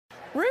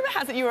Rumour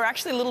has it you were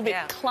actually a little bit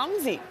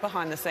clumsy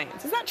behind the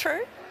scenes. Is that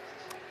true?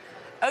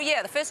 Oh,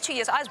 yeah, the first 2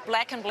 years, I was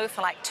black and blue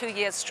for like 2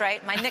 years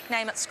straight. My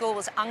nickname at school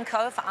was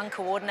Unco for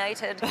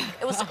uncoordinated.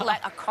 It was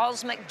like a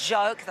cosmic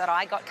joke that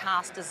I got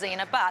cast as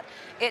Xena, but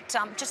it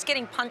just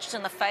getting punched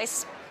in the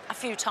face a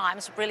few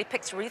times really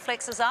picks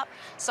reflexes up.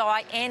 So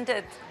I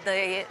ended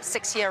the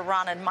 6-year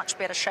run in much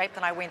better shape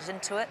than I went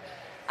into it.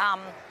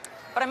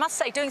 But I must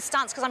say, doing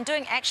stunts, because I'm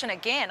doing action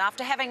again,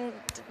 after having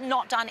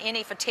not done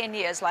any for 10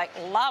 years, like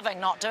loving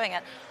not doing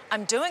it,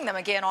 I'm doing them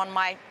again on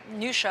my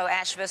new show,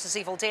 Ash vs.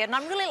 Evil Dead, and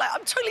I'm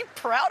totally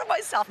proud of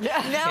myself. Now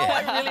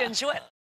I really enjoy it.